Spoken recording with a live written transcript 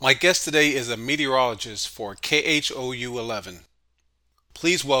My guest today is a meteorologist for KHOU 11.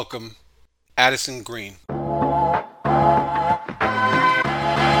 Please welcome Addison Green.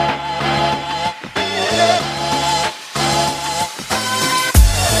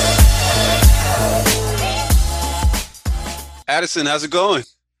 Addison, how's it going?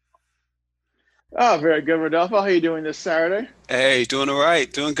 Oh, very good, Rodolfo. How are you doing this Saturday? Hey, doing all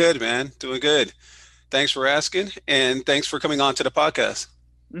right. Doing good, man. Doing good. Thanks for asking, and thanks for coming on to the podcast.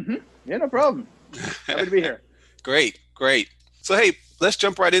 Yeah, no problem. Happy to be here. Great, great. So, hey, let's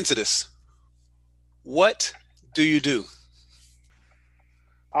jump right into this. What do you do?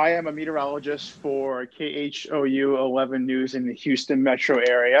 I am a meteorologist for KHOU 11 News in the Houston metro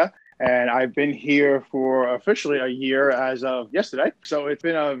area. And I've been here for officially a year as of yesterday. So it's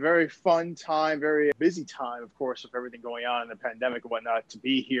been a very fun time, very busy time, of course, with everything going on in the pandemic and whatnot, to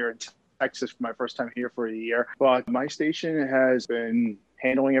be here in Texas for my first time here for a year. But my station has been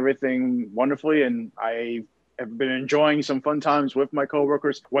handling everything wonderfully. And I have been enjoying some fun times with my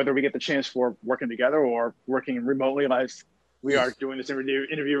coworkers, whether we get the chance for working together or working remotely, like we are doing this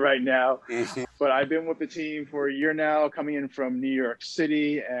interview right now. Mhm. But I've been with the team for a year now, coming in from New York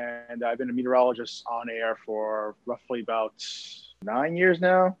City, and I've been a meteorologist on air for roughly about 9 years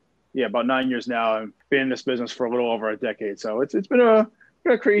now. Yeah, about 9 years now. I've been in this business for a little over a decade, so it's been a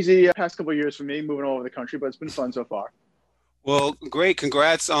crazy past couple of years for me, moving all over the country, but it's been fun so far. Well, great.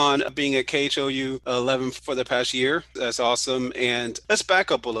 Congrats on being at KHOU 11 for the past year. That's awesome. And let's back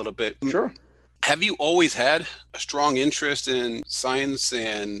up a little bit. Sure. Have you always had a strong interest in science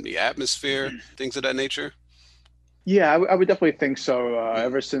and the atmosphere, things of that nature? Yeah, I would definitely think so. Mm,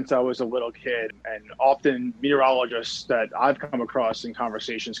 Ever since I was a little kid, and often meteorologists that I've come across in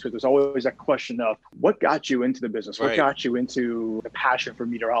conversations, because there's always that question of what got you into the business, what right. got you into the passion for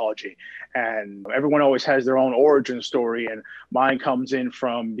meteorology, and everyone always has their own origin story. And mine comes in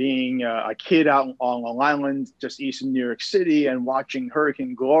from being a kid out on Long Island, just east of New York City, and watching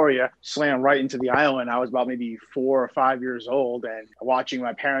Hurricane Gloria slam right into the island. I was about maybe 4 or 5 years old, and watching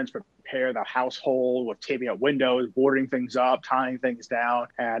my parents prepare the household with taping up windows, boarding things up, tying things down.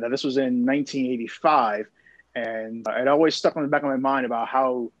 And this was in 1985. And it always stuck on the back of my mind about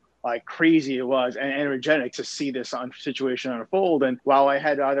how like crazy it was and energetic to see this situation unfold. And while I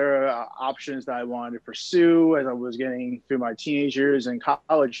had other options that I wanted to pursue as I was getting through my teenage years and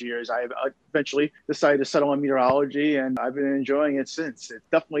college years, I eventually decided to settle on meteorology, and I've been enjoying it since. It's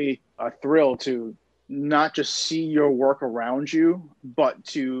definitely a thrill to not just see your work around you, but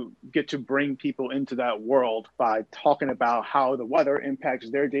to get to bring people into that world by talking about how the weather impacts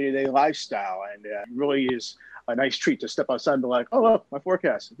their day to day lifestyle. And it really is a nice treat to step outside and be like, oh, look, my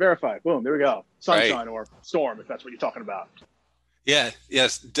forecast, verified. Boom, there we go. Right. Sunshine or storm, if that's what you're talking about. Yeah,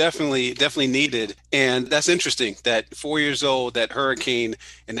 yes, definitely, definitely needed. And that's interesting that 4 years old, that hurricane,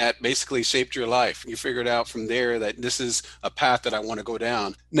 and that basically shaped your life. You figured out from there that this is a path that I want to go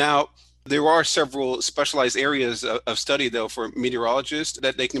down. Now, there are several specialized areas of study, though, for meteorologists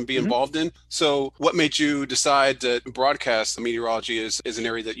that they can be Mm-hmm. involved in. So, what made you decide that broadcast meteorology is an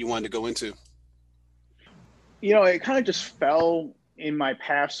area that you wanted to go into? It kind of just fell in my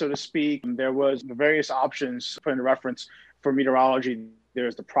path, so to speak. There was the various options put into reference for meteorology.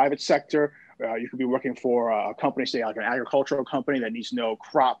 There's the private sector. You could be working for a company, say like an agricultural company that needs to know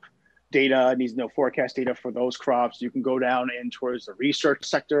crop data, needs to know forecast data for those crops. You can go down in towards the research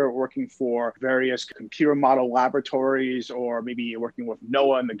sector, working for various computer model laboratories, or maybe working with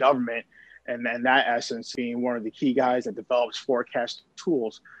NOAA and the government. And then that essence being one of the key guys that develops forecast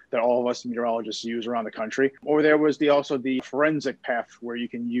tools that all of us meteorologists use around the country. Or there was also the forensic path where you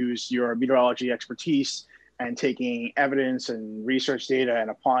can use your meteorology expertise and taking evidence and research data and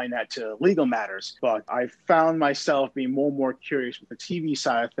applying that to legal matters. But I found myself being more and more curious with the TV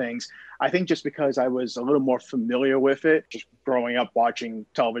side of things. I think just because I was a little more familiar with it, just growing up watching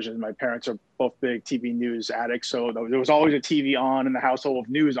television. My parents are both big TV news addicts. So there was always a TV on in the household,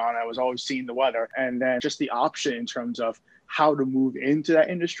 of news on. I was always seeing the weather. And then just the option in terms of how to move into that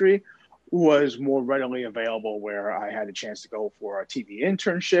industry was more readily available, where I had a chance to go for a TV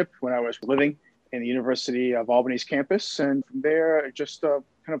internship when I was living in the University of Albany's campus. And from there, it just kind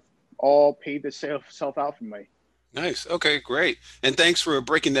of all paid itself out for me. Nice. Okay, great. And thanks for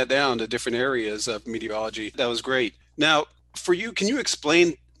breaking that down to different areas of meteorology. That was great. Now, for you, can you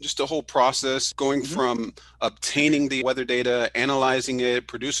explain just the whole process going Mm-hmm. from obtaining the weather data, analyzing it,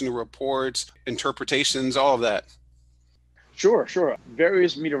 producing the reports, interpretations, all of that? Sure, sure.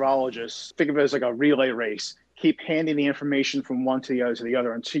 Various meteorologists think of it as like a relay race. keep handing the information from one to the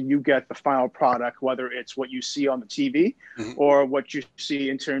other until you get the final product, whether it's what you see on the TV or what you see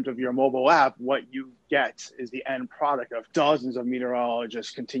in terms of your mobile app. What you get is the end product of dozens of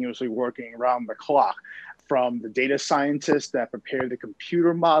meteorologists continuously working around the clock, from the data scientists that prepare the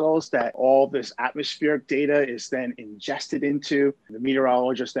computer models that all this atmospheric data is then ingested into. The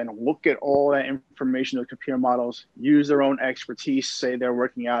meteorologists then look at all that information, the computer models, use their own expertise, say they're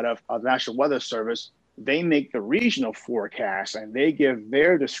working out of the National Weather Service. They make the regional forecast and they give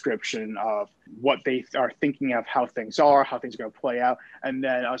their description of what they are thinking of how things are going to play out. And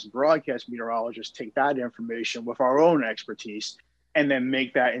then us broadcast meteorologists take that information with our own expertise and then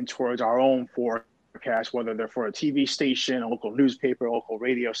make that in towards our own forecast, whether they're for a TV station, a local newspaper, a local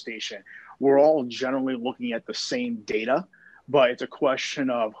radio station. We're all generally looking at the same data, but it's a question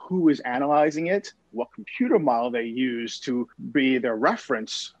of who is analyzing it, what computer model they use to be their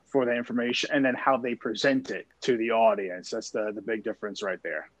reference for the information, and then how they present it to the audience. That's the big difference right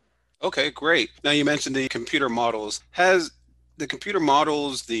there. Okay, great. Now you mentioned the computer models. Has the computer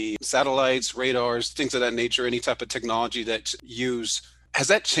models, the satellites, radars, things of that nature, any type of technology that's used, has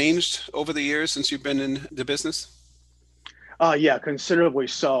that changed over the years since you've been in the business? Yeah, considerably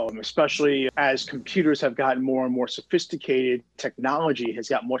so, especially as computers have gotten more and more sophisticated. Technology has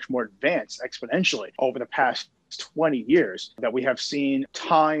got much more advanced exponentially over the past 20 years, that we have seen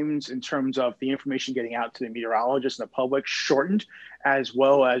times in terms of the information getting out to the meteorologists and the public shortened, as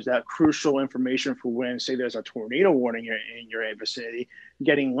well as that crucial information for when, say, there's a tornado warning in your vicinity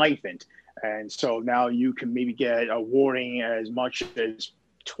getting lengthened. And so now you can maybe get a warning as much as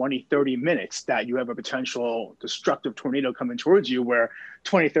 20, 30 minutes that you have a potential destructive tornado coming towards you, where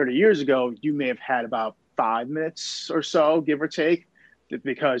 20, 30 years ago, you may have had about 5 minutes or so, give or take,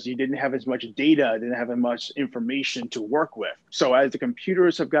 because you didn't have as much data, didn't have as much information to work with. So as the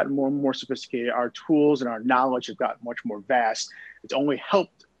computers have gotten more and more sophisticated, our tools and our knowledge have gotten much more vast. It's only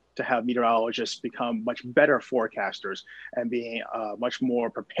helped to have meteorologists become much better forecasters and being much more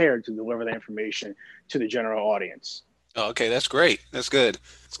prepared to deliver the information to the general audience. Oh, okay, that's great. That's good.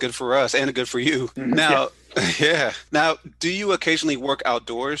 It's good for us and good for you. Now, Yeah. yeah. Now, do you occasionally work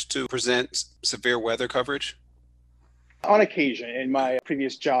outdoors to present severe weather coverage? On occasion, in my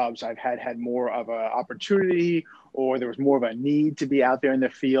previous jobs, I've had more of an opportunity, or there was more of a need to be out there in the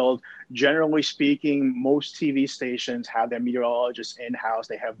field. Generally speaking, most TV stations have their meteorologists in-house.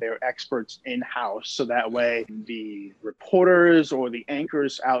 They have their experts in-house. So that way the reporters or the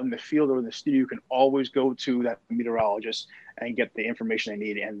anchors out in the field or in the studio can always go to that meteorologist and get the information they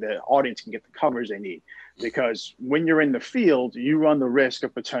need, and the audience can get the coverage they need. Because when you're in the field, you run the risk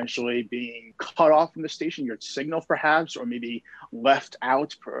of potentially being cut off from the station, your signal perhaps, or maybe left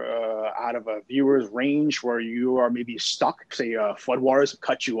out of a viewer's range where you are maybe stuck. Say floodwaters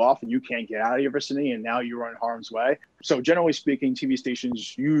cut you off and you can't get out of your vicinity, and now you're in harm's way. So generally speaking, TV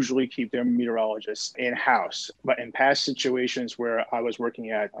stations usually keep their meteorologists in-house. But in past situations where I was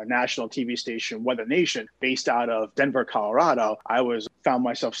working at a national TV station, Weather Nation, based out of Denver, Colorado, I found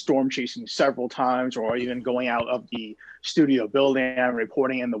myself storm chasing several times, or even going out of the studio building and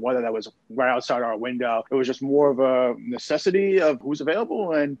reporting in the weather that was right outside our window. It was just more of a necessity of who's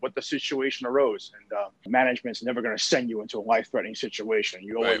available and what the situation arose. And management's never going to send you into a life-threatening situation.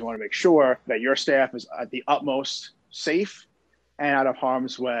 You always want to make sure that your staff is at the utmost safe and out of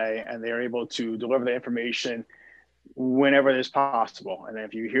harm's way, and they're able to deliver the information whenever it is possible. And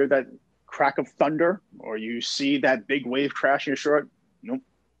if you hear that crack of thunder or you see that big wave crashing ashore, nope,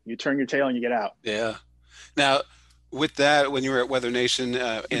 you turn your tail and you get out. Yeah. Now, with that, when you were at Weather Nation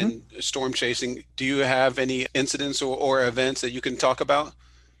and storm chasing, do you have any incidents or events that you can talk about?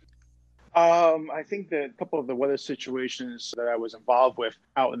 I think that a couple of the weather situations that I was involved with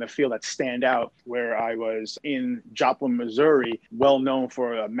out in the field that stand out, where I was in Joplin, Missouri, well known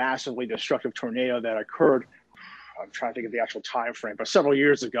for a massively destructive tornado that occurred. I'm trying to think of the actual time frame, but several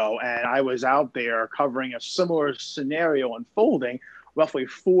years ago. And I was out there covering a similar scenario unfolding roughly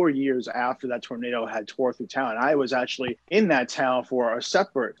 4 years after that tornado had tore through town. I was actually in that town for a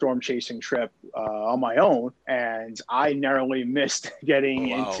separate storm chasing trip on my own, and I narrowly missed getting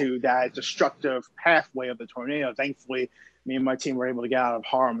into that destructive pathway of the tornado. Thankfully, me and my team were able to get out of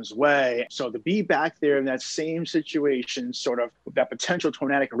harm's way. So to be back there in that same situation, sort of with that potential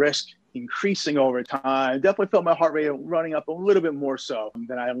tornadic risk increasing over time, definitely felt my heart rate running up a little bit more so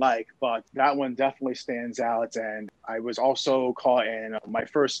than I like, but that one definitely stands out. And I was also caught in my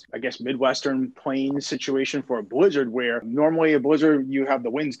first, I guess, Midwestern plain situation for a blizzard, where normally a blizzard, you have the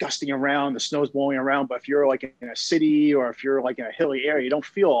winds gusting around, the snow's blowing around, but if you're like in a city or if you're like in a hilly area, you don't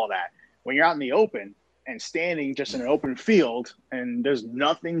feel all that. When you're out in the open, and standing just in an open field and there's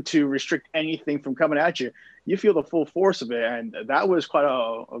nothing to restrict anything from coming at you, you feel the full force of it. And that was quite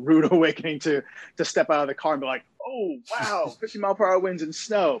a rude awakening to step out of the car and be like, oh, wow, 50-mile-per-hour winds and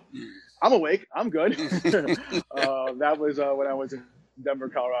snow. I'm awake. I'm good. That was when I was in Denver,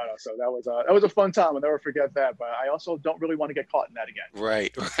 Colorado. So that was a fun time. I'll never forget that. But I also don't really want to get caught in that again.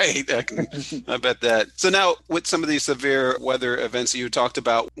 Right, right. I bet that. So now, with some of these severe weather events that you talked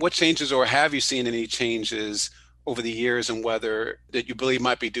about, what changes, or have you seen any changes over the years in weather that you believe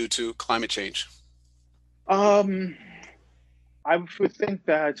might be due to climate change? I would think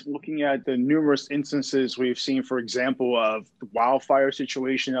that looking at the numerous instances we've seen, for example, of the wildfire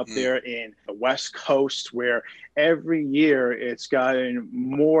situation up there in the West Coast, where every year it's gotten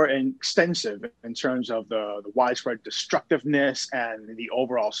more extensive in terms of the widespread destructiveness and the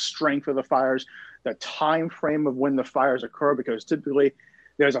overall strength of the fires, the time frame of when the fires occur, because typically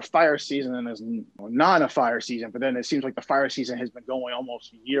there's a fire season and there's not a fire season, but then it seems like the fire season has been going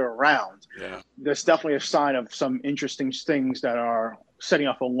almost year round. Yeah. There's definitely a sign of some interesting things that are setting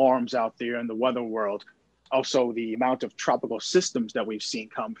off alarms out there in the weather world. Also, the amount of tropical systems that we've seen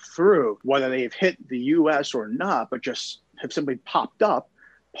come through, whether they've hit the US or not, but just have simply popped up.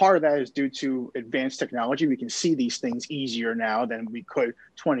 Part of that is due to advanced technology. We can see these things easier now than we could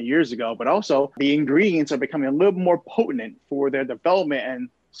 20 years ago, but also the ingredients are becoming a little more potent for their development and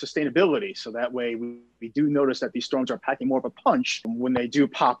sustainability. So that way we do notice that these storms are packing more of a punch when they do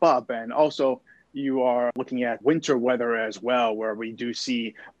pop up. And also you are looking at winter weather as well, where we do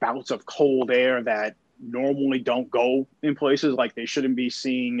see bouts of cold air that normally don't go in places. Like they shouldn't be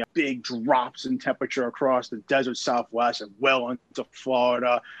seeing big drops in temperature across the desert Southwest and well into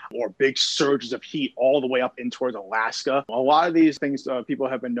Florida, or big surges of heat all the way up in towards Alaska. A lot of these things people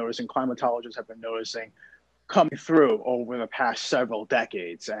have been noticing, climatologists have been noticing, coming through over the past several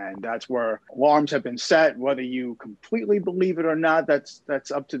decades. And that's where alarms have been set. Whether you completely believe it or not, that's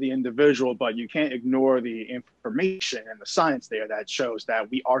up to the individual, but you can't ignore the information and the science there that shows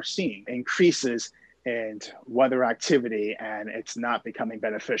that we are seeing increases and weather activity, and it's not becoming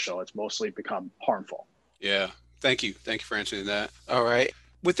beneficial. It's mostly become harmful. Yeah. Thank you. Thank you for answering that. All right.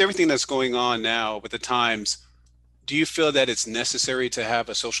 With everything that's going on now with the times, do you feel that it's necessary to have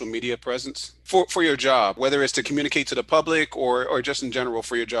a social media presence for your job, whether it's to communicate to the public or just in general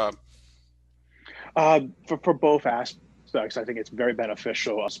for your job? For both aspects, I think it's very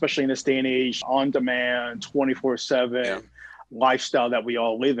beneficial, especially in this day and age, on demand, 24/7. Yeah. Lifestyle that we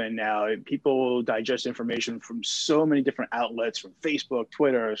all live in now. People digest information from so many different outlets, from Facebook,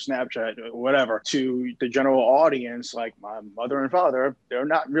 Twitter, Snapchat, whatever, to the general audience. Like my mother and father, they're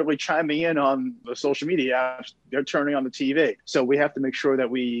not really chiming in on the social media apps. They're turning on the TV. So we have to make sure that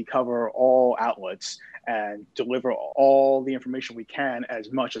we cover all outlets and deliver all the information we can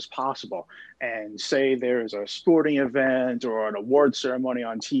as much as possible. And say there's a sporting event or an award ceremony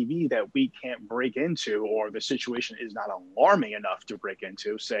on TV that we can't break into, or the situation is not alarming enough to break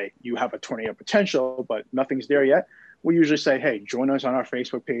into. Say you have a tornado potential, but nothing's there yet. We usually say, hey, join us on our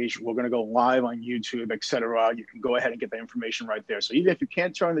Facebook page. We're going to go live on YouTube, etc. You can go ahead and get the information right there. So even if you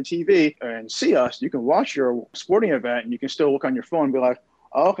can't turn the TV and see us, you can watch your sporting event and you can still look on your phone and be like,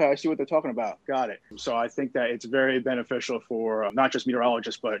 oh, okay, I see what they're talking about. Got it. So I think that it's very beneficial for not just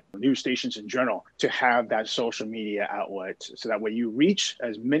meteorologists, but news stations in general to have that social media outlet. So that way you reach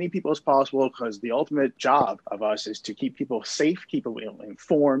as many people as possible, because the ultimate job of us is to keep people safe, keep people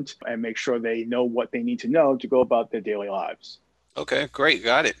informed, and make sure they know what they need to know to go about their daily lives. Okay, great.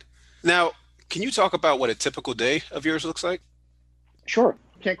 Got it. Now, can you talk about what a typical day of yours looks like? Sure.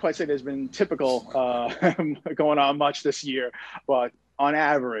 Can't quite say there's been typical going on much this year, but on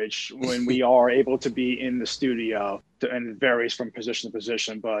average, when we are able to be in the studio, and it varies from position to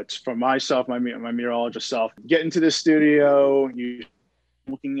position, but for myself, my meteorologist self, get into the studio, you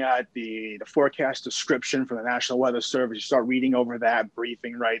looking at the forecast description from the National Weather Service, you start reading over that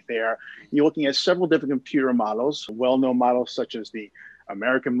briefing right there. You're looking at several different computer models, well-known models such as the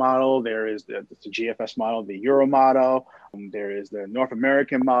American model, there is the GFS model, the Euro model, there is the North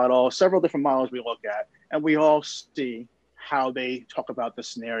American model, several different models we look at, and we all see how they talk about the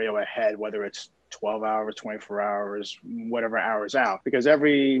scenario ahead, whether it's 12 hours, 24 hours, whatever hours out, because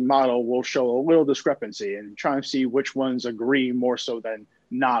every model will show a little discrepancy and try and see which ones agree more so than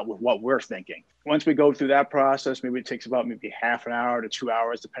not with what we're thinking. Once we go through that process, maybe it takes about maybe half an hour to 2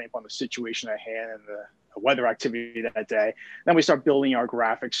 hours, depending upon the situation at hand and the weather activity that day. Then we start building our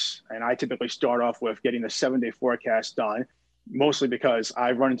graphics. And I typically start off with getting the 7-day forecast done. mostly because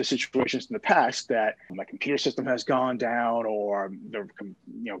I've run into situations in the past that my computer system has gone down or the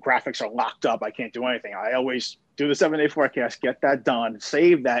graphics are locked up. I can't do anything. I always do the 7-day forecast, get that done,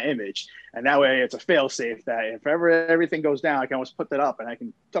 save that image, and that way it's a fail safe that if ever everything goes down, I can always put that up and I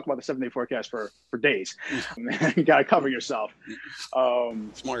can talk about the 7-day forecast for days. You got to cover yourself.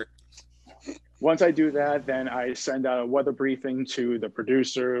 Smart. Once I do that, then I send out a weather briefing to the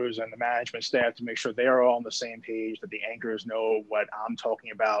producers and the management staff to make sure they are all on the same page, that the anchors know what I'm talking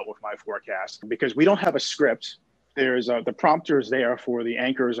about with my forecast. Because we don't have a script. There's the prompters there for the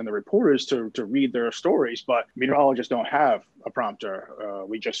anchors and the reporters to read their stories, but meteorologists don't have a prompter.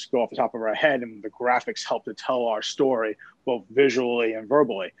 We just go off the top of our head, and the graphics help to tell our story both visually and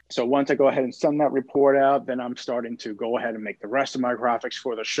verbally. So once I go ahead and send that report out, then I'm starting to go ahead and make the rest of my graphics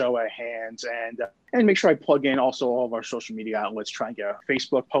for the show at hand, and make sure I plug in also all of our social media outlets, try and get a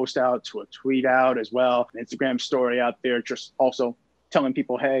Facebook post out, to a tweet out as well, an Instagram story out there, just also telling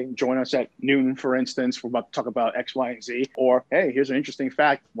people, hey, join us at noon, for instance. We're about to talk about X, Y, and Z. Or, hey, here's an interesting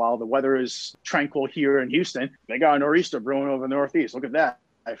fact. While the weather is tranquil here in Houston, they got a nor'easter brewing over the Northeast. Look at that.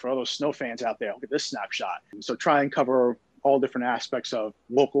 For all those snow fans out there, look at this snapshot. So try and cover all different aspects of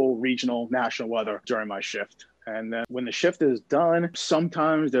local, regional, national weather during my shift. And then when the shift is done,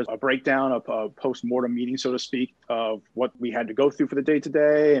 sometimes there's a breakdown of a post-mortem meeting, so to speak, of what we had to go through for the day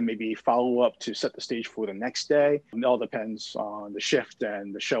today and maybe follow up to set the stage for the next day. It all depends on the shift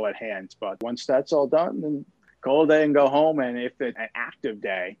and the show at hand. But once that's all done, then call it a day and go home. And if it's an active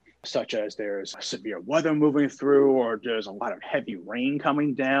day, such as there's severe weather moving through or there's a lot of heavy rain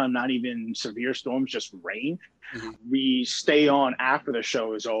coming down, not even severe storms, just rain, we stay on after the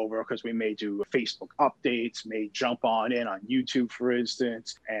show is over because we may do Facebook updates, may jump on YouTube, for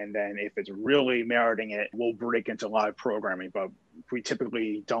instance. And then if it's really meriting it, we'll break into live programming. But we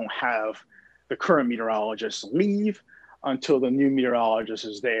typically don't have the current meteorologist leave until the new meteorologist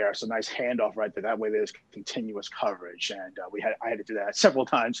is there. So nice handoff right there. That way there's continuous coverage. And I had to do that several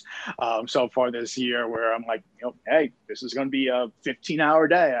times so far this year where I'm like, hey, this is going to be a 15-hour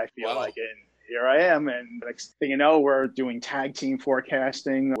day, I feel like. And here I am. And the next thing you know, we're doing tag team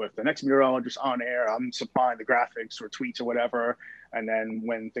forecasting with the next meteorologist on air. I'm supplying the graphics or tweets or whatever. And then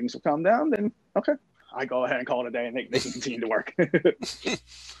when things will calm down, then okay, I go ahead and call it a day and they can continue to work.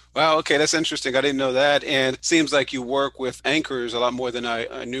 Wow. Okay. That's interesting. I didn't know that. And it seems like you work with anchors a lot more than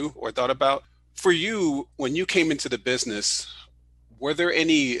I knew or thought about. For you, when you came into the business, were there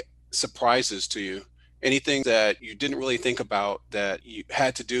any surprises to you? Anything that you didn't really think about that you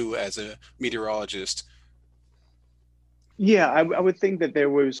had to do as a meteorologist? Yeah, I would think that there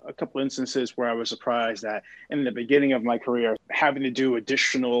was a couple instances where I was surprised that in the beginning of my career, having to do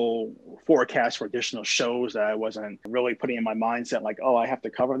additional forecasts for additional shows that I wasn't really putting in my mindset, like, oh, I have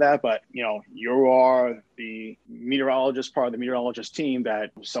to cover that. But, you are the meteorologist, part of the meteorologist team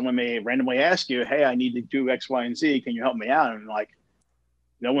that someone may randomly ask you, hey, I need to do X, Y, and Z. Can you help me out? And like,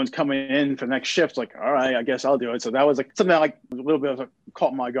 no one's coming in for the next shift. Like, all right, I guess I'll do it. So that was like something that like a little bit of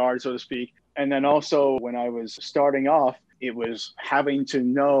caught my guard, so to speak. And then also when I was starting off, it was having to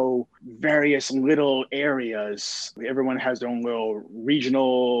know various little areas. Everyone has their own little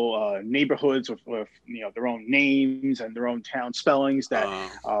regional neighborhoods with their own names and their own town spellings that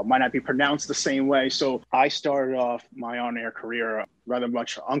might not be pronounced the same way. So I started off my on-air career rather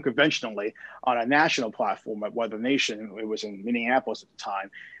much unconventionally on a national platform at Weather Nation. It was in Minneapolis at the time.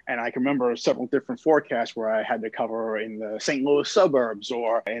 And I can remember several different forecasts where I had to cover in the St. Louis suburbs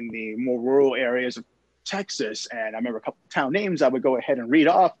or in the more rural areas of Texas. And I remember a couple of town names I would go ahead and read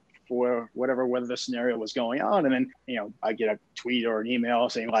off for whatever weather the scenario was going on. And then, I get a tweet or an email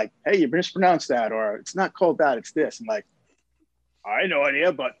saying like, hey, you mispronounced that, or it's not called that, it's this. I'm like, I had no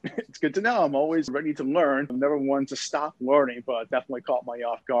idea, but it's good to know. I'm always ready to learn. I'm never one to stop learning, but definitely caught me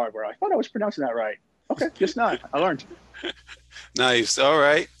off guard where I thought I was pronouncing that right. Okay, just not. I learned. Nice. All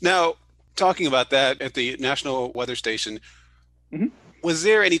right. Now, talking about that at the National Weather Station, was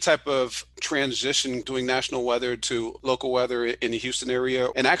there any type of transition doing national weather to local weather in the Houston area?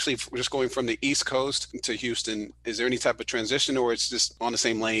 And actually, just going from the East Coast to Houston, is there any type of transition or it's just on the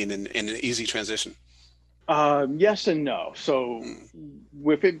same lane and an easy transition? Yes and no. So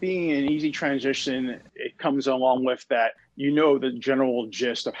with it being an easy transition, it comes along with that, the general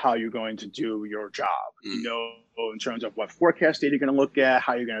gist of how you're going to do your job, in terms of what forecast data you're going to look at,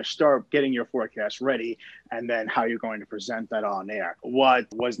 how you're going to start getting your forecast ready, and then how you're going to present that on air. What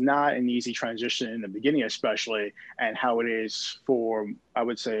was not an easy transition in the beginning, especially, and how it is for, I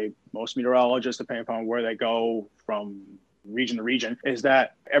would say, most meteorologists, depending upon where they go from region to region, is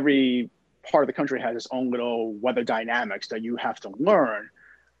that every part of the country has its own little weather dynamics that you have to learn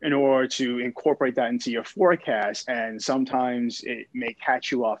in order to incorporate that into your forecast. And sometimes it may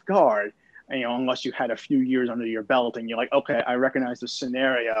catch you off guard, unless you had a few years under your belt and you're like, okay, I recognize the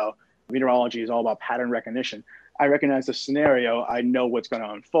scenario. Meteorology is all about pattern recognition. I recognize the scenario. I know what's going to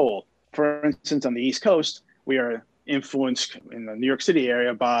unfold. For instance, on the East Coast, we are influenced in the New York City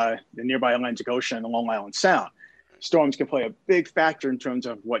area by the nearby Atlantic Ocean and the Long Island Sound. Storms can play a big factor in terms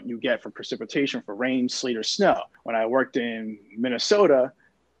of what you get for precipitation, for rain, sleet, or snow. When I worked in Minnesota,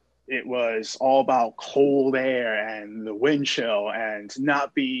 it was all about cold air and the wind chill and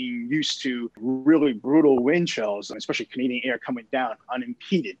not being used to really brutal wind chills, especially Canadian air coming down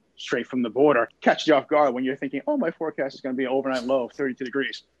unimpeded straight from the border. Catch you off guard when you're thinking, oh, my forecast is going to be an overnight low of 32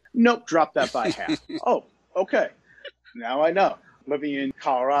 degrees. Nope, drop that by half. Oh, okay. Now I know. Living in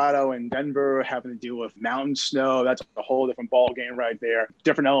Colorado and Denver, having to deal with mountain snow, that's a whole different ball game right there.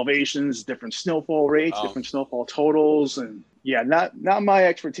 Different elevations, different snowfall rates, different snowfall totals, and yeah, not my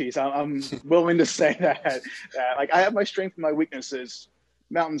expertise. I'm willing to say that. Like, I have my strengths and my weaknesses.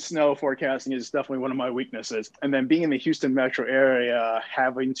 Mountain snow forecasting is definitely one of my weaknesses. And then being in the Houston metro area,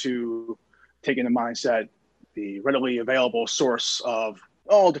 having to take into mindset the readily available source of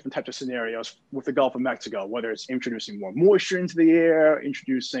all different types of scenarios with the Gulf of Mexico, whether it's introducing more moisture into the air,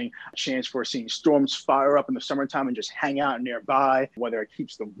 introducing a chance for seeing storms fire up in the summertime and just hang out nearby, whether it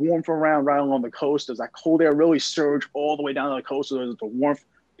keeps the warmth around right along the coast. Does that cold air really surge all the way down to the coast, or does the warmth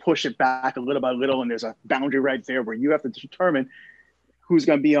push it back a little by little? And there's a boundary right there where you have to determine who's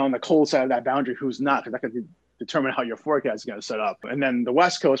going to be on the cold side of that boundary, who's not, because that could determine how your forecast is going to set up. And then the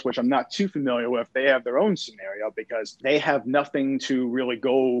West Coast, which I'm not too familiar with, they have their own scenario because they have nothing to really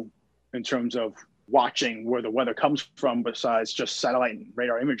go in terms of watching where the weather comes from besides just satellite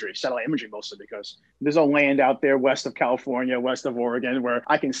imaging mostly, because there's a land out there west of California, west of Oregon, where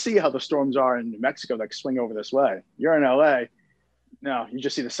I can see how the storms are in New Mexico that swing over this way. You're in LA, no, you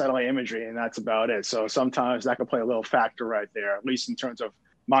just see the satellite imagery and that's about it. So sometimes that could play a little factor right there, at least in terms of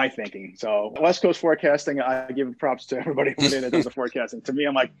my thinking. So West Coast forecasting, I give props to everybody over there that does the forecasting. To me,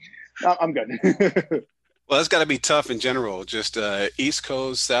 I'm like, no, I'm good. Well, that's got to be tough in general. Just East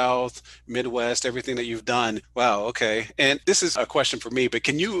Coast, South, Midwest, everything that you've done. Wow. Okay. And this is a question for me, but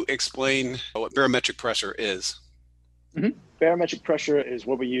can you explain what barometric pressure is? Mm-hmm. Barometric pressure is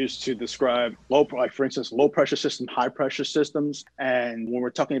what we use to describe for instance, low pressure system, high pressure systems. And when we're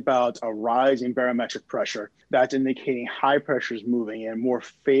talking about a rise in barometric pressure, that's indicating high pressure is moving in, more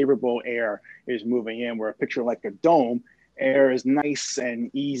favorable air is moving in, where a picture like a dome, air is nice and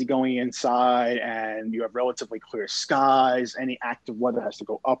easy going inside, and you have relatively clear skies. Any active weather has to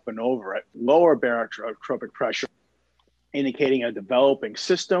go up and over it. Lower barometric pressure indicating a developing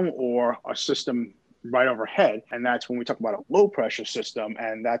system or a system right overhead. And that's when we talk about a low pressure system.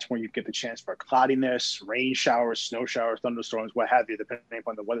 And that's when you get the chance for cloudiness, rain showers, snow showers, thunderstorms, what have you, depending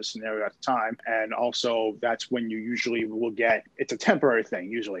upon the weather scenario at the time. And also that's when you usually will get, it's a temporary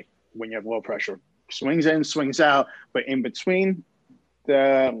thing, usually when you have low pressure. Swings in, swings out, but in between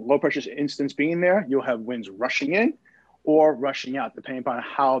the low pressure instance being there, you'll have winds rushing in or rushing out, depending upon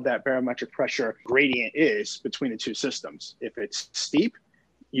how that barometric pressure gradient is between the two systems. If it's steep,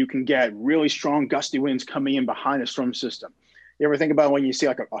 you can get really strong gusty winds coming in behind a storm system. You ever think about when you see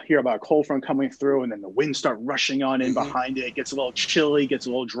hear about a cold front coming through and then the winds start rushing on in behind it, it gets a little chilly, gets a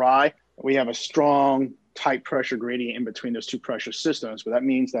little dry. We have a strong tight pressure gradient in between those two pressure systems, but that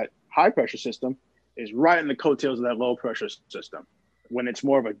means that high pressure system is right in the coattails of that low pressure system. When it's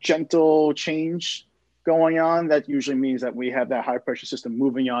more of a gentle change going on, that usually means that we have that high pressure system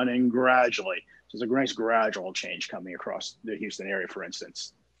moving on in gradually. So there's a nice gradual change coming across the Houston area, for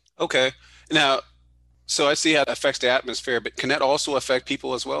instance. Okay. Now, so I see how it affects the atmosphere, but can that also affect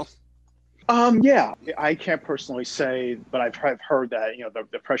people as well? Yeah, I can't personally say, but I've heard that,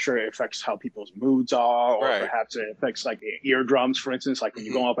 the pressure affects how people's moods are, or Right. perhaps it affects like eardrums, for instance, like when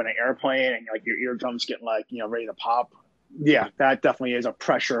you go up in an airplane and like your eardrums get ready to pop. Yeah, that definitely is a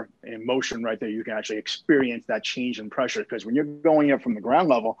pressure in motion right there. You can actually experience that change in pressure because when you're going up from the ground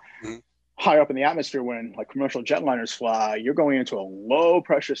level, Mhm. high up in the atmosphere, when like commercial jetliners fly, you're going into a low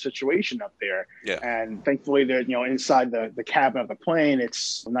pressure situation up there. Yeah. And thankfully they're, inside the cabin of the plane,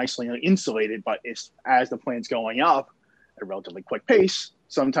 it's nicely insulated, but it's as the plane's going up at a relatively quick pace,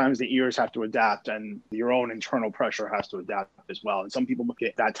 sometimes the ears have to adapt and your own internal pressure has to adapt as well. And some people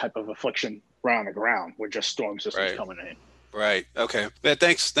get that type of affliction right on the ground with just storm systems Right. coming in. Right. Okay. Yeah,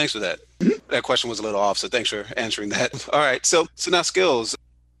 thanks for that. That question was a little off, so thanks for answering that. All right. So now skills.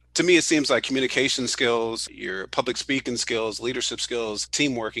 To me, it seems like communication skills, your public speaking skills, leadership skills,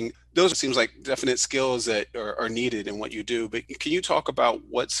 team working, those seems like definite skills that are needed in what you do. But can you talk about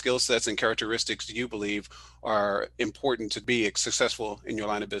what skill sets and characteristics do you believe are important to be successful in your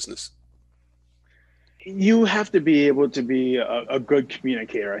line of business? You have to be able to be a good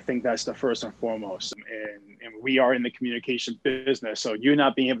communicator. I think that's the first and foremost. And we are in the communication business. So you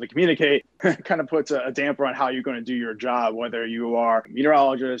not being able to communicate kind of puts a damper on how you're going to do your job, whether you are a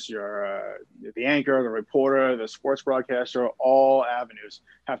meteorologist, you're the anchor, the reporter, the sports broadcaster, all avenues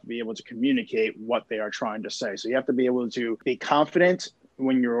have to be able to communicate what they are trying to say. So you have to be able to be confident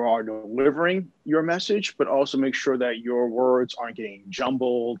when you are delivering your message, but also make sure that your words aren't getting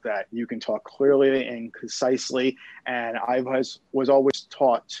jumbled, that you can talk clearly and concisely. And was always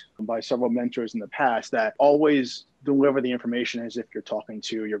taught by several mentors in the past that always deliver the information as if you're talking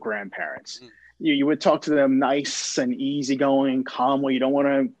to your grandparents. You would talk to them nice and easygoing, calmly. You don't want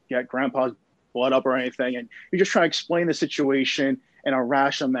to get grandpa's blood up or anything. And you just try to explain the situation in a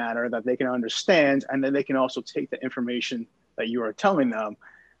rational manner that they can understand. And then they can also take the information that you are telling them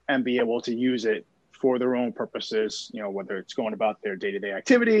and be able to use it for their own purposes, whether it's going about their day-to-day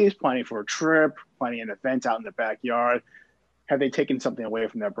activities, planning for a trip, planning an event out in the backyard. Have they taken something away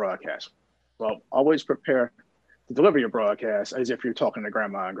from that broadcast? Well, always prepare to deliver your broadcast as if you're talking to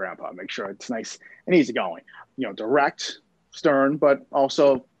grandma and grandpa. Make sure it's nice and easygoing, direct, stern, but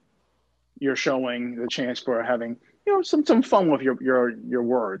also you're showing the chance for having some fun with your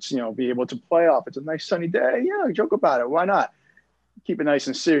words. Be able to play off. It's a nice sunny day. Yeah, joke about it. Why not? Keep it nice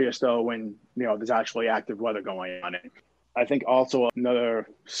and serious though when there's actually active weather going on. And I think also another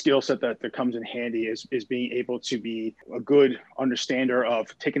skill set that comes in handy is being able to be a good understander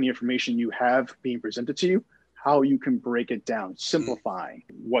of taking the information you have being presented to you, how you can break it down, simplifying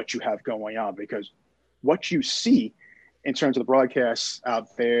what you have going on, because what you see in terms of the broadcasts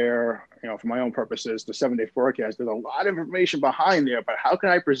out there, for my own purposes, the 7-day forecast, there's a lot of information behind there, but how can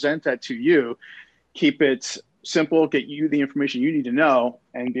I present that to you, keep it simple, get you the information you need to know,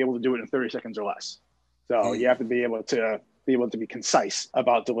 and be able to do it in 30 seconds or less. So you have to be able to be concise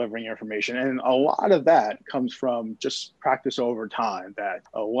about delivering information. And a lot of that comes from just practice over time, that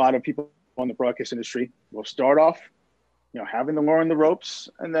a lot of people in the broadcast industry will start off having to learn the ropes,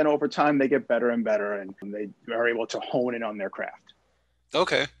 and then over time they get better and better, and they are able to hone in on their craft.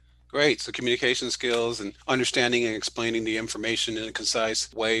 Okay, great. So communication skills and understanding and explaining the information in a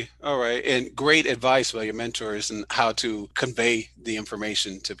concise way. All right. And great advice by your mentors and how to convey the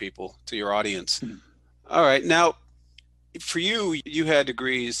information to people, to your audience. All right. Now, for you, you had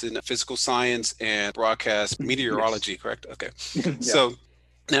degrees in physical science and broadcast Yes. meteorology, correct? Okay. Yeah. So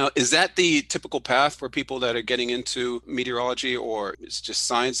now, is that the typical path for people that are getting into meteorology, or it's just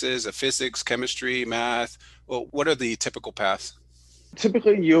sciences, physics, chemistry, math? Well, what are the typical paths?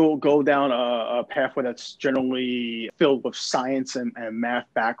 Typically, you'll go down a pathway that's generally filled with science and math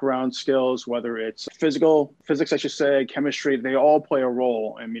background skills, whether it's physics, I should say, chemistry, they all play a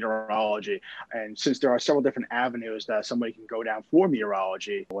role in meteorology. And since there are several different avenues that somebody can go down for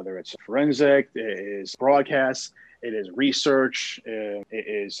meteorology, whether it's forensic, it is broadcast, it is research, it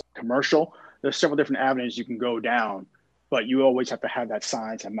is commercial, there's several different avenues you can go down, but you always have to have that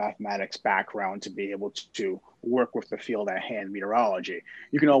science and mathematics background to be able to work with the field at hand, meteorology.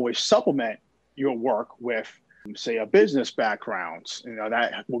 You can always supplement your work with, say, a business background.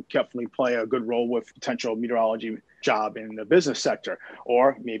 That will definitely play a good role with potential meteorology job in the business sector.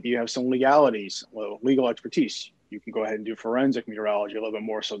 Or maybe you have some legalities, legal expertise. You can go ahead and do forensic meteorology a little bit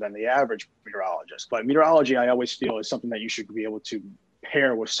more so than the average meteorologist. But meteorology, I always feel, is something that you should be able to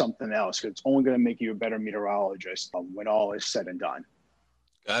pair with something else, because it's only going to make you a better meteorologist when all is said and done.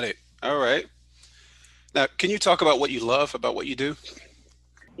 Got it. All right. Now, can you talk about what you love about what you do?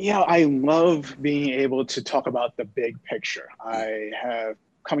 Yeah, I love being able to talk about the big picture. I have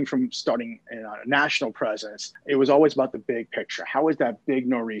coming from starting in a national presence, it was always about the big picture. How is that big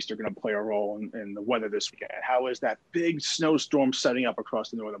nor'easter going to play a role in the weather this weekend? How is that big snowstorm setting up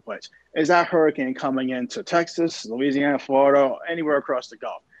across the northern plains? Is that hurricane coming into Texas, Louisiana, Florida, anywhere across the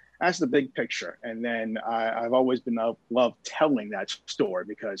Gulf? That's the big picture. And then I've always been love telling that story,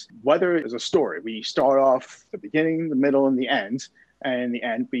 because weather is a story. We start off the beginning, the middle, and the end. And in the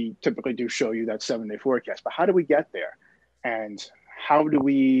end, we typically do show you that 7-day forecast. But how do we get there? And how do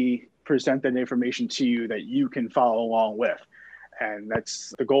we present that information to you that you can follow along with? And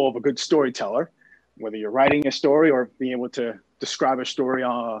that's the goal of a good storyteller, whether you're writing a story or being able to describe a story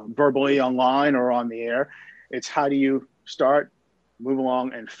verbally online or on the air. It's how do you start, move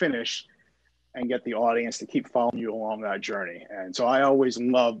along, and finish, and get the audience to keep following you along that journey. And so I always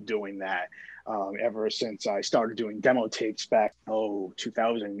love doing that. ever since I started doing demo tapes back,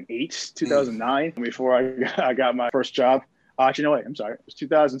 2008, 2009, before I got my first job. Actually, no, wait, I'm sorry. It was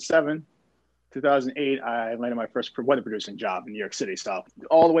 2007. 2008, I landed my first weather producing job in New York City. So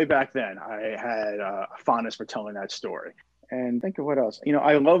all the way back then, I had a fondness for telling that story. And think of what else.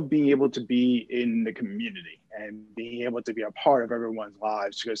 I love being able to be in the community and being able to be a part of everyone's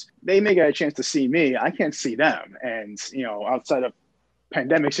lives, because they may get a chance to see me. I can't see them. And, outside of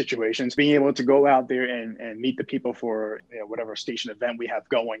pandemic situations, being able to go out there and meet the people for whatever station event we have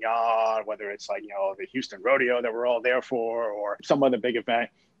going on, whether it's like, the Houston Rodeo that we're all there for, or some other big event,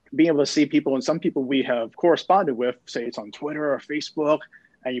 being able to see people, and some people we have corresponded with, say it's on Twitter or Facebook,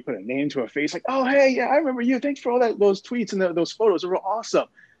 and you put a name to a face like, oh, hey, yeah, I remember you. Thanks for all those tweets and those photos. They were awesome.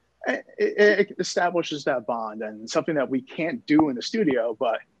 It establishes that bond, and something that we can't do in the studio,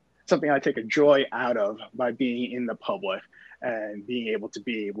 but something I take a joy out of by being in the public and being able to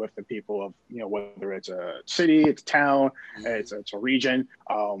be with the people of, whether it's a city, it's a town, it's a region.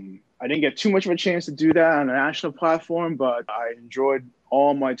 I didn't get too much of a chance to do that on a national platform, but I enjoyed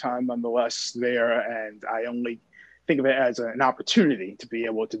all my time nonetheless there. And I only think of it as an opportunity to be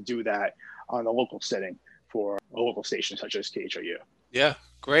able to do that on a local setting for a local station such as KHOU. Yeah,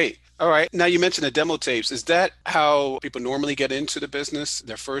 great. All right. Now you mentioned the demo tapes. Is that how people normally get into the business?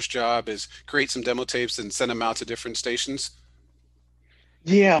 Their first job is create some demo tapes and send them out to different stations?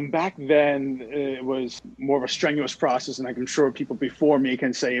 Yeah, back then it was more of a strenuous process, and I'm sure people before me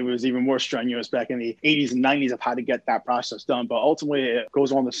can say it was even more strenuous back in the 80s and 90s of how to get that process done. But ultimately, it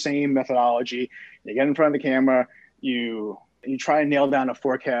goes on the same methodology. You get in front of the camera, you try and nail down a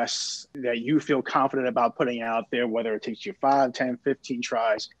forecast that you feel confident about putting out there, whether it takes you 5, 10, 15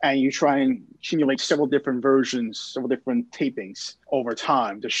 tries, and you try and accumulate several different versions, several different tapings over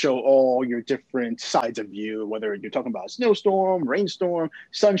time to show all your different sides of you, whether you're talking about a snowstorm, rainstorm,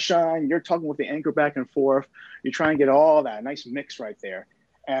 sunshine, you're talking with the anchor back and forth. You try and get all that nice mix right there.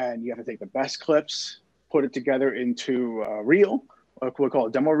 And you have to take the best clips, put it together into a reel, what we call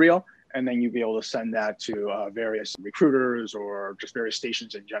a demo reel, and then you'll be able to send that to various recruiters or just various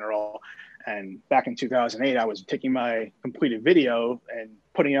stations in general. And back in 2008, I was taking my completed video and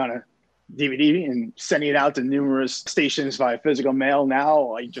putting it on a DVD and sending it out to numerous stations via physical mail.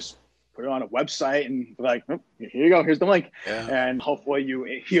 Now I just put it on a website and like, oh, here you go, here's the link. Yeah. And hopefully you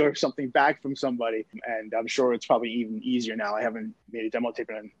hear something back from somebody. And I'm sure it's probably even easier now. I haven't made a demo tape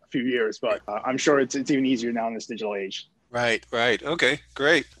in a few years, but I'm sure it's even easier now in this digital age. Right, right. Okay,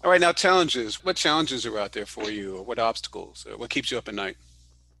 great. All right, now challenges. What challenges are out there for you, or what obstacles, or what keeps you up at night?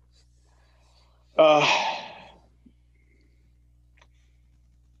 Uh,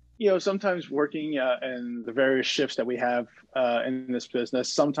 sometimes working in the various shifts that we have in this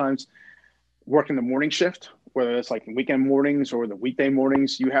business, sometimes working the morning shift, whether it's like weekend mornings or the weekday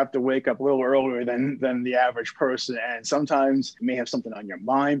mornings, you have to wake up a little earlier than the average person. And sometimes you may have something on your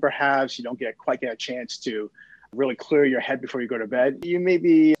mind, perhaps. You don't quite get a chance to really clear your head before you go to bed. You may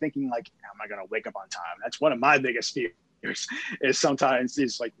be thinking like, am I going to wake up on time? That's one of my biggest fears is sometimes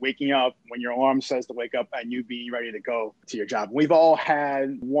is like waking up when your alarm says to wake up and you being ready to go to your job. We've all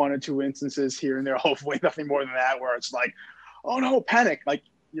had one or two instances here and there, hopefully nothing more than that, where it's like, oh no, panic. Like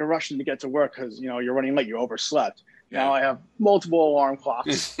you're rushing to get to work because, you're running late, you overslept. Yeah. Now I have multiple alarm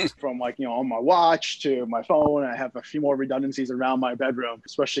clocks from on my watch to my phone. I have a few more redundancies around my bedroom,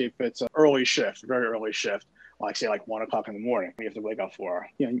 especially if it's an early shift, very early shift. Like say like 1 o'clock in the morning, you have to wake up for.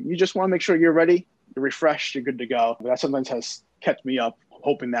 You just want to make sure you're ready, you're refreshed, you're good to go. But that sometimes has kept me up,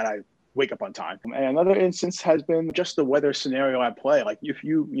 hoping that I wake up on time. And another instance has been just the weather scenario at play. Like if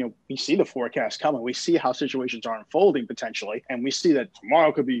we see the forecast coming, we see how situations are unfolding potentially, and we see that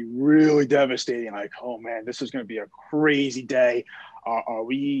tomorrow could be really devastating. Like, oh man, this is going to be a crazy day. Are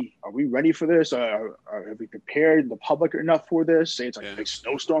we ready for this? Have we prepared the public enough for this? Say it's like a big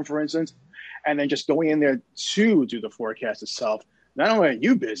snowstorm, for instance. And then just going in there to do the forecast itself, not only are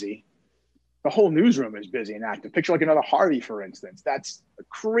you busy, the whole newsroom is busy and active. Picture like another Harvey, for instance. That's a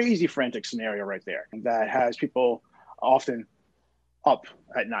crazy, frantic scenario right there that has people often up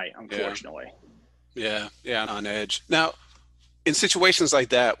at night, unfortunately. Yeah, on edge. Now, in situations like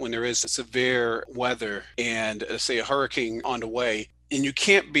that, when there is severe weather and say a hurricane on the way, and you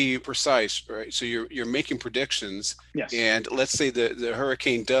can't be precise, right? So you're making predictions. Yes. And let's say the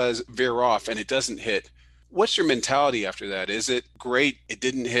hurricane does veer off and it doesn't hit. What's your mentality after that? Is it great, it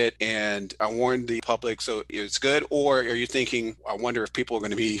didn't hit, and I warned the public, so it's good? Or are you thinking, I wonder if people are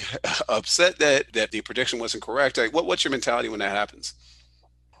going to be upset that the prediction wasn't correct? Like, what's your mentality when that happens?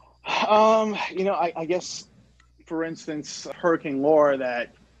 I guess, for instance, Hurricane Laura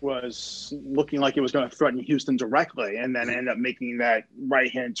that was looking like it was going to threaten Houston directly, and then ended up making that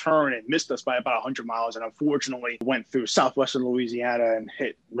right-hand turn and missed us by about 100 miles, and unfortunately went through southwestern Louisiana and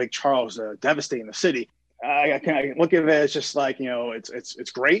hit Lake Charles, devastating the city. I look at it as just like,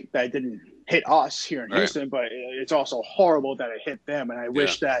 it's great that it didn't hit us here in Houston, but it's also horrible that it hit them. And I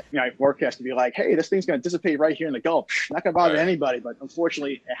wish that, I forecast to be like, hey, this thing's going to dissipate right here in the Gulf. Not going to bother anybody, but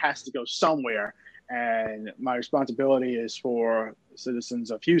unfortunately it has to go somewhere. And my responsibility is for citizens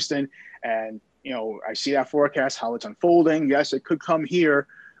of Houston. And, I see that forecast, how it's unfolding. Yes, it could come here,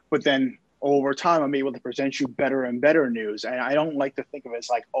 but then over time, I'm able to present you better and better news. And I don't like to think of it as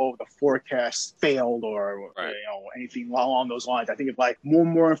like, oh, the forecast failed or anything along those lines. I think if like more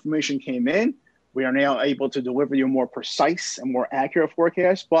and more information came in, we are now able to deliver you a more precise and more accurate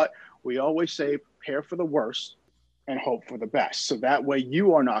forecast. But we always say prepare for the worst and hope for the best. So that way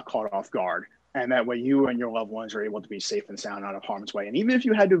you are not caught off guard. And that way you and your loved ones are able to be safe and sound out of harm's way. And even if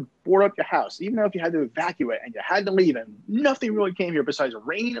you had to board up your house, even if you had to evacuate and you had to leave and nothing really came here besides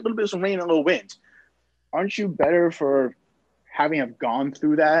rain, a little bit of rain and a little wind, aren't you better for having have gone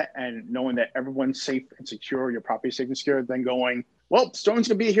through that and knowing that everyone's safe and secure, your property safe and secure, than going, well, storm's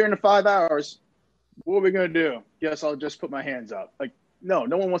going to be here in 5 hours. What are we going to do? Guess I'll just put my hands up. Like, no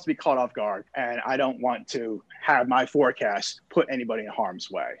one wants to be caught off guard. And I don't want to have my forecast put anybody in harm's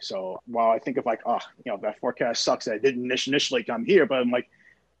way. So while I think of like, that forecast sucks that it didn't initially come here, but I'm like,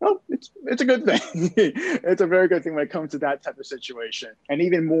 oh, it's a good thing. It's a very good thing when it comes to that type of situation. And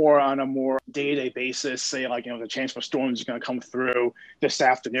even more on a more day-to-day basis, say like, the chance for storms is going to come through this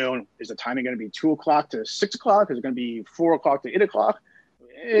afternoon. Is the timing going to be 2 o'clock to 6 o'clock? Is it going to be 4 o'clock to 8 o'clock?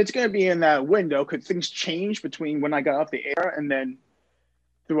 It's going to be in that window. Could things change between when I got off the air and then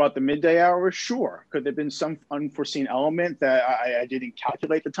throughout the midday hours? Sure. Could there have been some unforeseen element that I didn't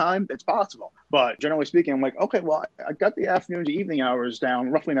calculate the time? It's possible. But generally speaking, I'm like, okay, well, I got the afternoon to evening hours down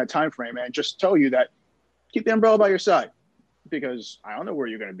roughly in that time frame, and just tell you that keep the umbrella by your side, because I don't know where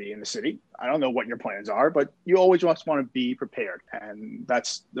you're going to be in the city. I don't know what your plans are, but you always just want to be prepared. And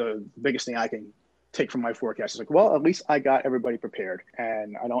that's the biggest thing I can take from my forecast. It's like, well, at least I got everybody prepared.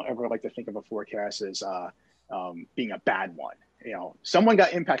 And I don't ever like to think of a forecast as being a bad one. Someone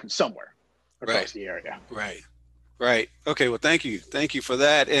got impacted somewhere across the area. Right. Okay. Well, thank you. Thank you for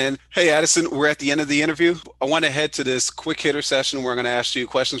that. And hey, Addison, we're at the end of the interview. I want to head to this quick hitter session where I'm going to ask you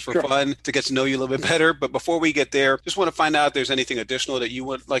questions for fun to get to know you a little bit better. But before we get there, just want to find out if there's anything additional that you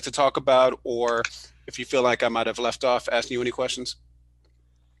would like to talk about, or if you feel like I might have left off asking you any questions.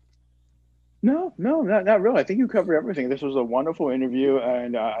 No, not really. I think you covered everything. This was a wonderful interview,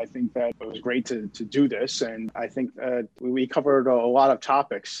 and I think that it was great to do this. And I think we covered a lot of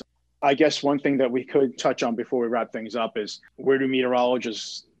topics. I guess one thing that we could touch on before we wrap things up is, where do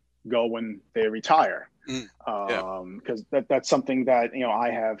meteorologists go when they retire? Because that's something that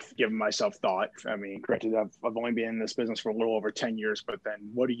I have given myself thought. I mean, granted, I've only been in this business for a little over 10 years, but then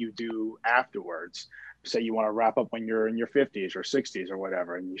what do you do afterwards? Say you want to wrap up when you're in your 50s or 60s or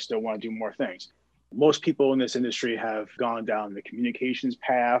whatever, and you still want to do more things. Most people in this industry have gone down the communications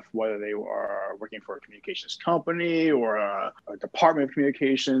path, whether they are working for a communications company or a department of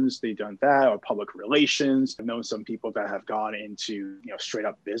communications. They've done that, or public relations. I've known some people that have gone into straight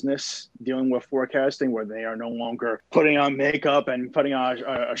up business, dealing with forecasting, where they are no longer putting on makeup and putting on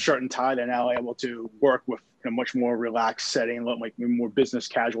a shirt and tie. They're now able to work with a much more relaxed setting, like more business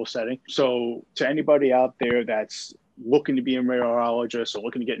casual setting. So to anybody out there that's looking to be a meteorologist or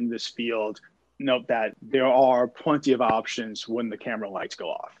looking to get in this field, note that there are plenty of options when the camera lights go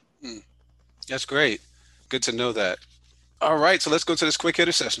off. That's great. Good to know that. All right, so let's go to this quick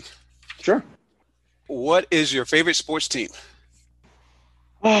hitter session. Sure. What is your favorite sports team?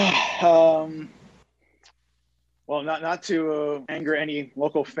 Well, not to anger any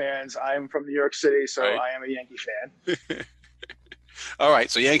local fans. I am from New York City, so I am a Yankee fan. All right,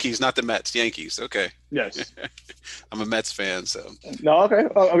 so Yankees, not the Mets. Yankees, okay. Yes. I'm a Mets fan, so. No, okay.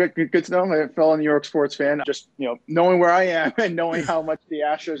 Okay, good to know. I'm a fellow New York sports fan. Just, knowing where I am and knowing how much the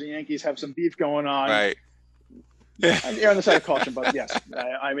Astros and Yankees have some beef going on. Right. I'm on the side of caution, but yes,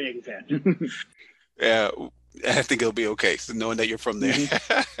 I'm a Yankee fan. Yeah, I think it'll be okay, so knowing that you're from there.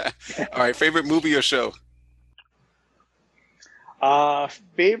 All right, favorite movie or show?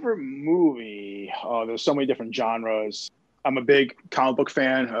 Favorite movie? Oh, there's so many different genres. I'm a big comic book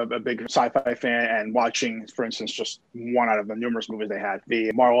fan, a big sci-fi fan, and watching, for instance, just one out of the numerous movies they had,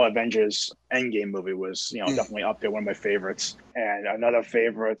 the Marvel Avengers Endgame movie was, definitely up there, one of my favorites. And another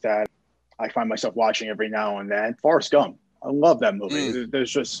favorite that I find myself watching every now and then, Forrest Gump. I love that movie.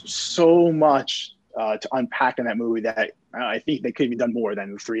 There's just so much to unpack in that movie that I think they could have done more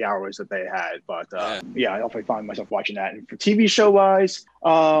than the 3 hours that they had. But yeah, I definitely find myself watching that. And for TV show wise,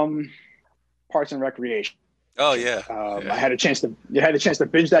 Parks and Recreation. Oh yeah. I had a chance to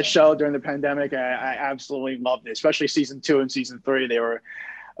binge that show during the pandemic. I absolutely loved it, especially season 2 and season 3. They were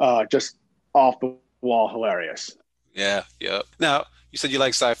just off the wall hilarious. Yeah. Yep. Now, you said you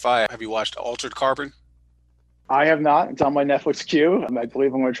like sci-fi. Have you watched Altered Carbon? I have not. It's on my Netflix queue. I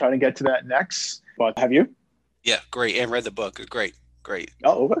believe I'm going to try to get to that next. But have you? Yeah, great. And read the book. Great.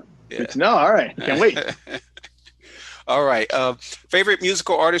 Oh, okay. Yeah. Good to know. All right. Can't wait. All right. Favorite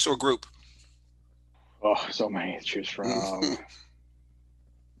musical artist or group? Oh, so many to choose from.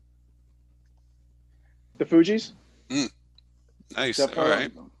 The Fugees. Nice. Definitely, All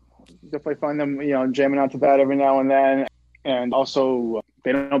right. Definitely find them, jamming out to that every now and then. And also,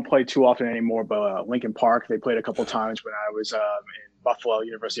 they don't play too often anymore, but Linkin Park, they played a couple times when I was in Buffalo,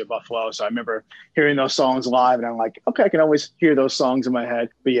 University of Buffalo. So I remember hearing those songs live, and I'm like, okay, I can always hear those songs in my head.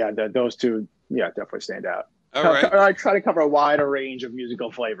 But yeah, those two, definitely stand out. All right. I try to cover a wider range of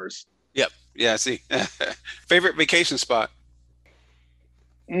musical flavors. Yep. Yeah, I see. Favorite vacation spot?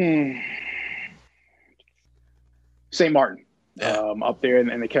 St. Martin. Yeah. Up there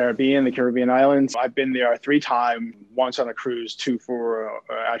in the Caribbean islands. I've been there 3 times, once on a cruise, 2 for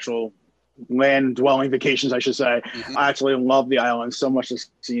actual land dwelling vacations, I should say. Mm-hmm. I actually love the island, so much to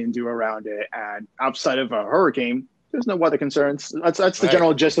see and do around it. And outside of a hurricane, there's no weather concerns. That's the Right.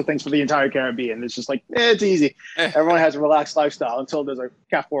 general gist of things for the entire Caribbean. It's just like, it's easy. Everyone has a relaxed lifestyle until there's a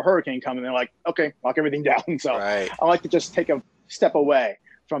Cat 4 hurricane coming. They're like, okay, lock everything down. So Right. I like to just take a step away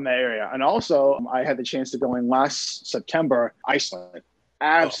from that area. And also, I had the chance to go in last September, Iceland.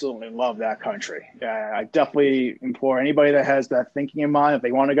 Absolutely love that country. I definitely implore anybody that has that thinking in mind, if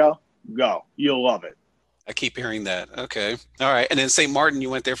they want to go. You'll love it. I keep hearing that. Okay. All right. And then St. Martin, you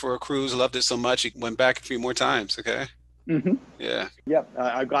went there for a cruise, loved it so much, you went back a few more times. Okay. Mm-hmm. Yeah. Yep.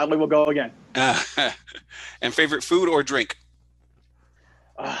 I gladly will go again. And favorite food or drink?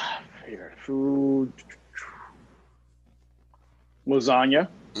 Favorite food. Lasagna.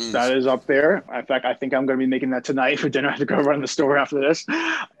 That is up there. In fact, I think I'm going to be making that tonight for dinner. I have to go run the store after this.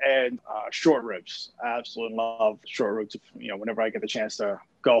 And short ribs. I absolutely love short ribs. Whenever I get the chance to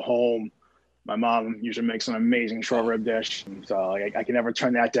go home, my mom usually makes an amazing short rib dish. So I can never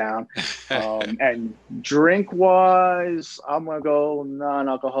turn that down. And drink-wise, I'm going to go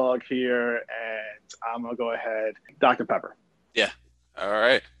non-alcoholic here. And I'm going to go ahead, Dr. Pepper. Yeah. All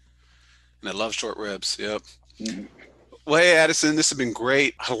right. And I love short ribs. Yep. Mm-hmm. Well, hey, Addison, this has been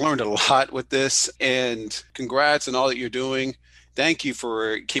great. I learned a lot with this, and congrats on all that you're doing. Thank you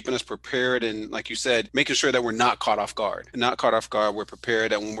for keeping us prepared and, like you said, making sure that we're not caught off guard. We're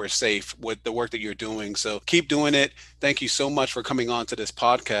prepared, and when we're safe with the work that you're doing. So keep doing it. Thank you so much for coming on to this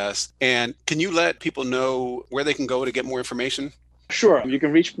podcast. And can you let people know where they can go to get more information? Sure. You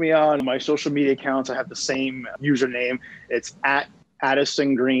can reach me on my social media accounts. I have the same username. It's at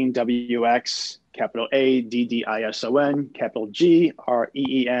Addison Green WX. Capital ADDISON, capital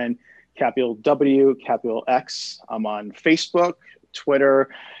GREEN, capital W, capital X. I'm on Facebook, Twitter,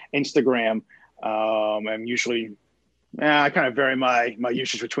 Instagram. I'm usually, I kind of vary my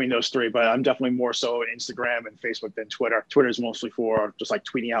usage between those 3, but I'm definitely more so on Instagram and Facebook than Twitter. Twitter is mostly for just like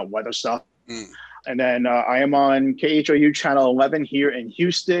tweeting out weather stuff. And then I am on KHOU Channel 11 here in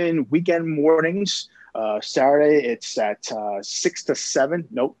Houston, weekend mornings. Saturday, it's at 6 to 7.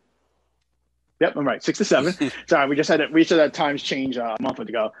 Nope. Yep, I'm right. 6 to 7. Sorry, we just had that times change a month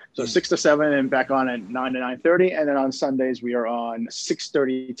ago. So 6 to 7 and back on at 9 to 9:30. And then on Sundays, we are on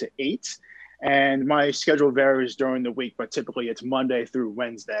 6:30 to 8. And my schedule varies during the week, but typically it's Monday through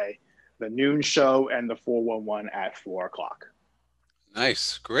Wednesday, the noon show and the 411 at 4 o'clock.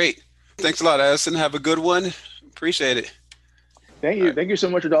 Nice. Great. Thanks a lot, Addison. Have a good one. Appreciate it. Thank you. Right. Thank you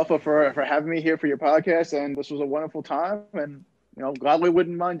so much, Adolfo, for having me here for your podcast. And this was a wonderful time. And gladly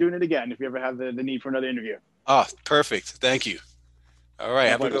wouldn't mind doing it again if you ever have the need for another interview. Oh, perfect. Thank you. All right.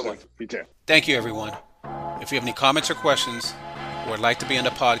 Have a good one. You too. Thank you, everyone. If you have any comments or questions or would like to be on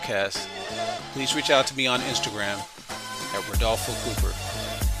the podcast, please reach out to me on Instagram at Rodolfo Cooper.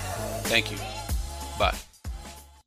 Thank you. Bye.